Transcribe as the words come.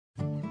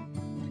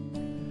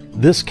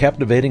This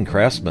captivating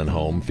craftsman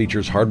home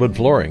features hardwood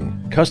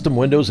flooring, custom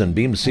windows and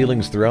beam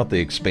ceilings throughout the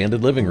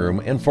expanded living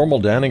room and formal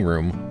dining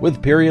room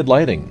with period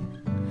lighting.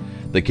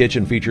 The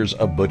kitchen features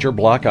a butcher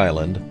block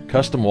island,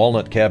 custom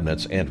walnut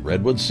cabinets, and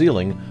redwood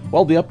ceiling,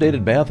 while the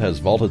updated bath has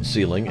vaulted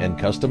ceiling and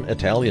custom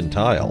Italian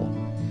tile.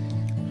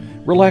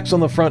 Relax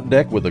on the front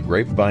deck with a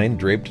grapevine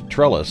draped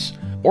trellis,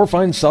 or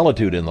find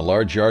solitude in the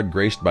large yard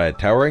graced by a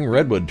towering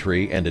redwood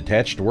tree and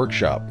detached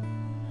workshop.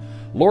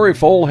 Lori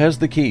Fole has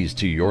the keys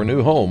to your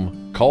new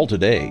home. Call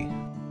today.